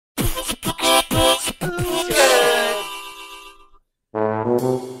I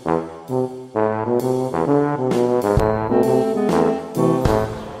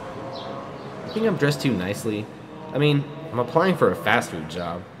think I'm dressed too nicely. I mean, I'm applying for a fast food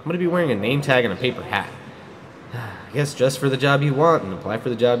job. I'm gonna be wearing a name tag and a paper hat. I guess dress for the job you want and apply for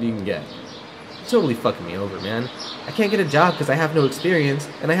the job you can get. It's totally fucking me over, man. I can't get a job because I have no experience,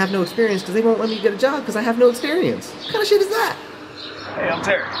 and I have no experience because they won't let me get a job because I have no experience. What kind of shit is that? Hey, I'm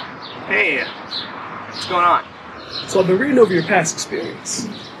Terry. Hey, what's going on? So I've been reading over your past experience,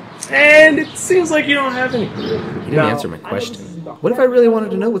 and it seems like you don't have any. You didn't answer my question. What if I really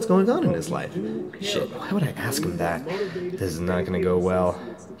wanted to know what's going on in his life? Shit, why would I ask him that? This is not gonna go well.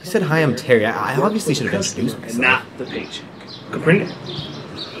 He said, hi, I'm Terry. I obviously should have introduced myself. Not the paycheck. Comprende?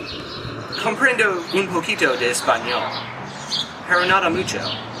 Comprendo un poquito de español, pero nada mucho.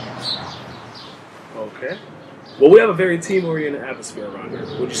 Okay. Well, we have a very team-oriented atmosphere around here.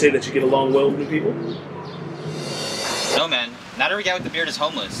 Would you say that you get along well with new people? No, man. Not every guy with the beard is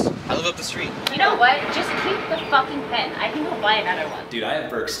homeless. I live up the street. You know what? Just keep the fucking pen. I think I'll buy another one. Dude, I have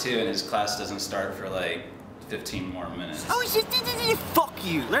Burks too, and his class doesn't start for like 15 more minutes. Oh shit, fuck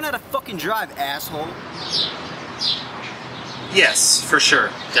you. Learn how to fucking drive, asshole. Yes, for sure.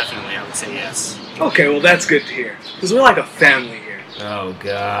 Definitely, I would say yes. Okay, well that's good to hear. Because we're like a family here. Oh,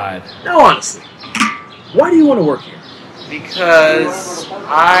 God. Now honestly, why do you want to work here? Because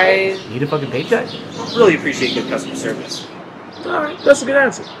I Need a fucking paycheck? really appreciate good customer service. Alright, that's a good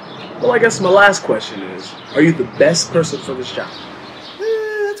answer. Well, I guess my last question is, are you the best person for this job?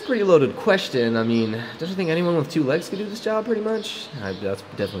 That's a pretty loaded question. I mean, don't you think anyone with two legs could do this job, pretty much? That's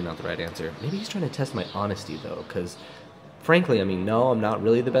definitely not the right answer. Maybe he's trying to test my honesty, though, because, frankly, I mean, no, I'm not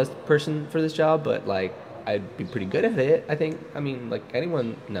really the best person for this job, but, like, I'd be pretty good at it, I think. I mean, like,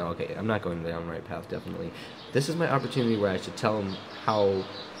 anyone... No, okay, I'm not going down the right path, definitely. This is my opportunity where I should tell him how...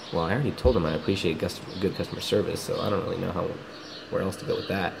 Well, I already told him I appreciate good customer service, so I don't really know where else to go with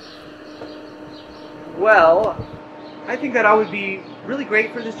that. Well, I think that I would be really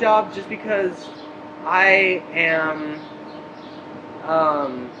great for this job just because I am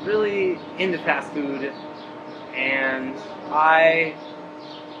really into fast food and I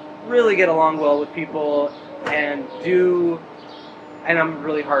really get along well with people and I'm a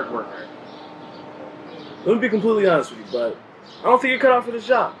really hard worker. Let me be completely honest with you, but I don't think you're cut out for this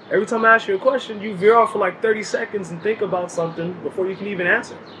job. Every time I ask you a question, you veer off for like 30 seconds and think about something before you can even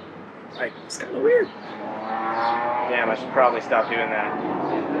answer. Like, it's kind of weird. Damn, I should probably stop doing that.